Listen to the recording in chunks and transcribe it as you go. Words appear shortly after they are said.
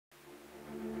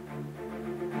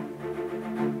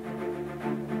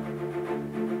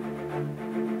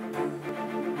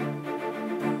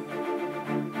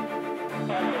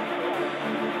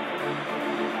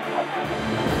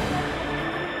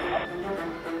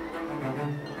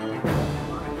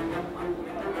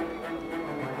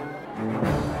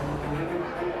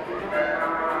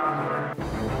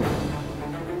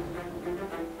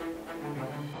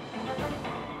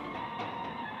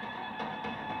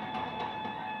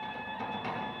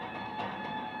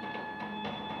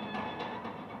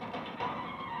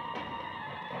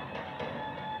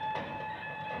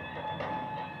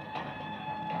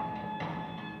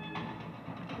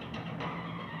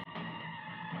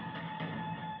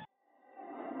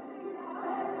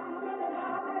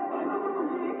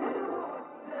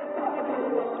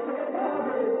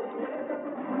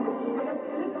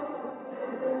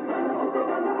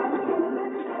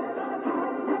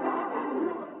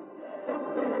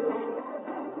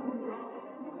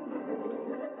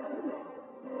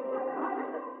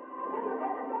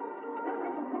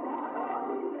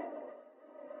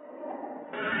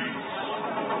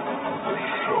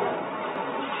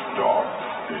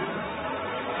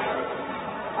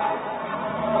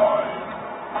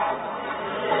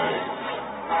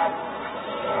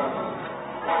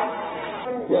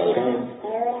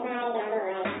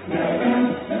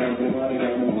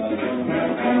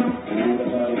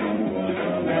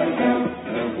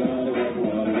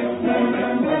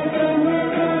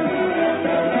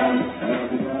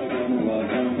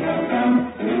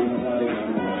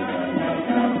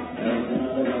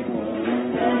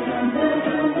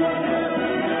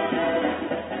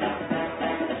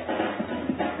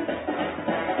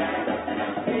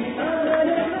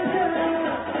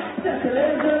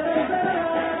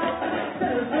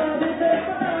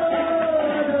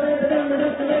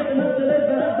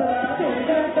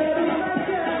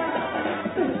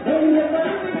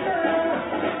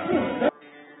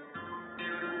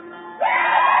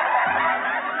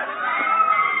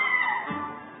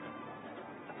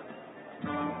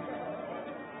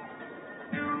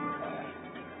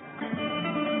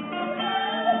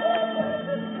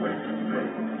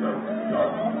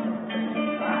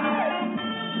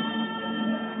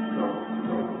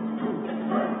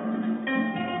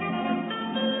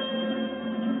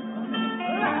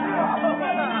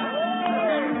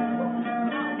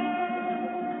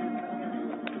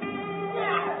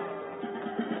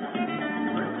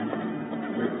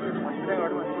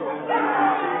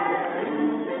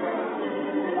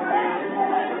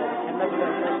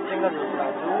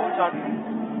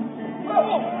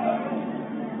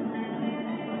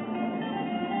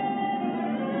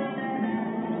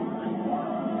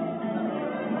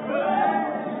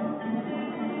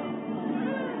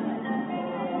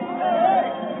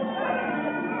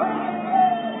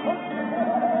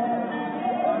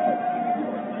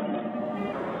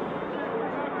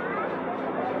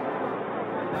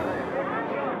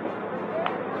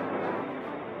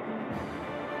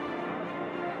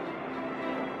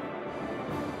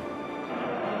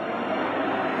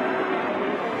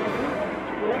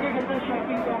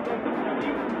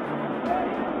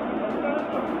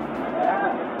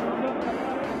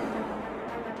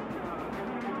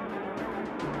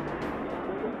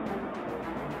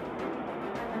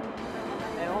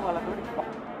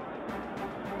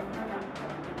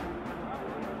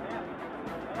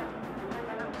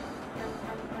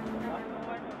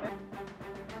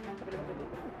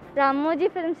Ramoji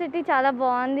film city చాలా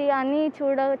బాగుంది అని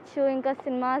చూడవచ్చు. ఇంకా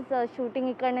సినిమాస్ షూటింగ్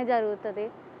ఇక్కడనే జరుగుతుంది.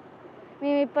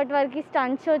 మేము ఇప్పటివరకు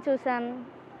స్టంట్ షో చూసాం,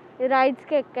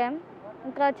 రైడ్స్కి ఎక్కాం,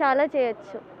 ఇంకా చాలా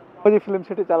చేయొచ్చు. రామోజీ ఫిల్మ్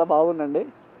సిటీ చాలా బాగుందండి.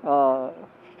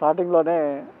 స్టార్టింగ్లోనే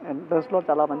ఎంట్రన్స్లో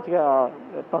చాలా మంచిగా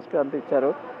అట్మాస్ఫియర్ అంతా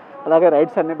ఇచ్చారు. అలాగే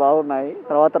రైడ్స్ అన్నీ బాగున్నాయి.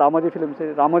 తర్వాత రామోజీ ఫిల్మ్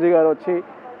సిటీ రామోజీ గారు వచ్చి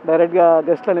డైరెక్ట్గా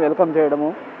గెస్ట్లని వెల్కమ్ చేయడము,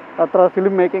 తర్వాత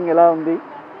ఫిల్మ్ మేకింగ్ ఎలా ఉంది,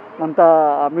 అంతా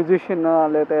మ్యూజిషియన్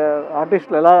లేకపోతే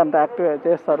ఆర్టిస్టులు ఎలా అంత యాక్టివ్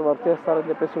చేస్తారు, వర్క్ చేస్తారు అని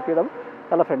చెప్పేసి చూపించడం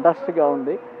చాలా ఫెంటాస్టిక్గా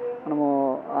ఉంది. మనము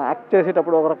యాక్ట్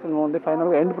చేసేటప్పుడు ఒక రకంగా ఉంది,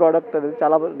 ఫైనల్గా ఎండ్ ప్రోడక్ట్ అనేది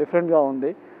చాలా డిఫరెంట్గా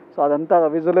ఉంది. సో అదంతా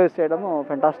విజువలైజ్ చేయడం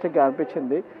ఫెంటాస్టిక్గా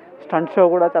అనిపించింది. స్టంట్ షో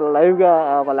కూడా చాలా లైవ్గా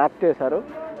వాళ్ళు యాక్ట్ చేశారు,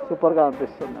 సూపర్గా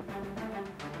అనిపిస్తుంది.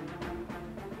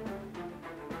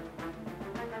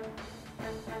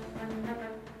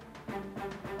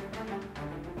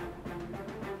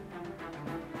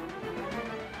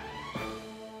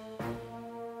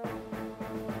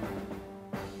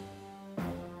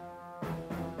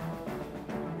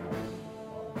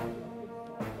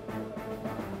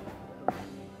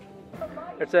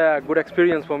 It's a good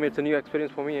experience for me. It's a new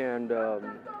experience for me, and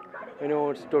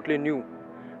it's totally new.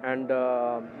 And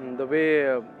the way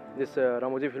this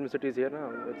Ramoji Film City is here now,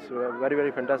 it's very,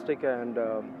 very fantastic. And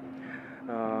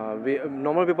we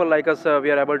normal people like us,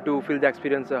 we are able to feel the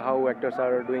experience how actors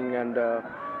are doing, and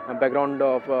background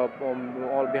of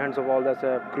all behinds of all this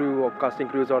crew of casting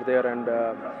crews are there, and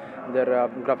their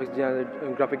graphic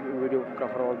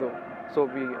videographer also. So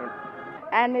we.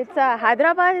 And it's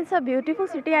Hyderabad is a beautiful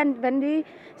city, and when we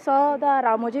saw the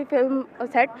Ramoji film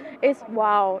set, it's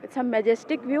wow, it's a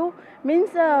majestic view.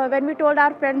 Means when we told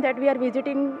our friends that we are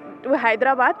visiting to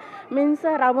Hyderabad, means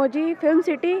Ramoji Film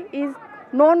City is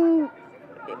known.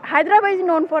 Hyderabad is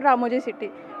known for Ramoji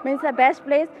City. Means the best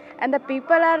place, and the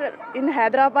people are in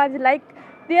Hyderabad like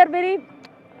they are very,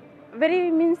 very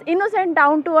means innocent,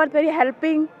 down to earth, very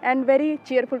helping, and very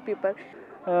cheerful people.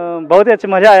 बहुत ही अच्छा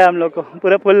मज़ा आया हम लोग को.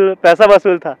 पूरा full पैसा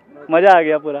वसूल था, मज़ा आ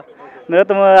गया पूरा. मेरा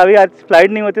तो अभी आज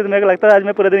फ्लाइट नहीं होती तो मेरे को लगता है आज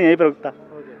मैं पूरे दिन यहीं पर रुकता.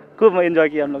 खूब एंजॉय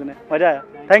किया हम लोग ने, मज़ा आया.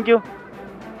 Thank you.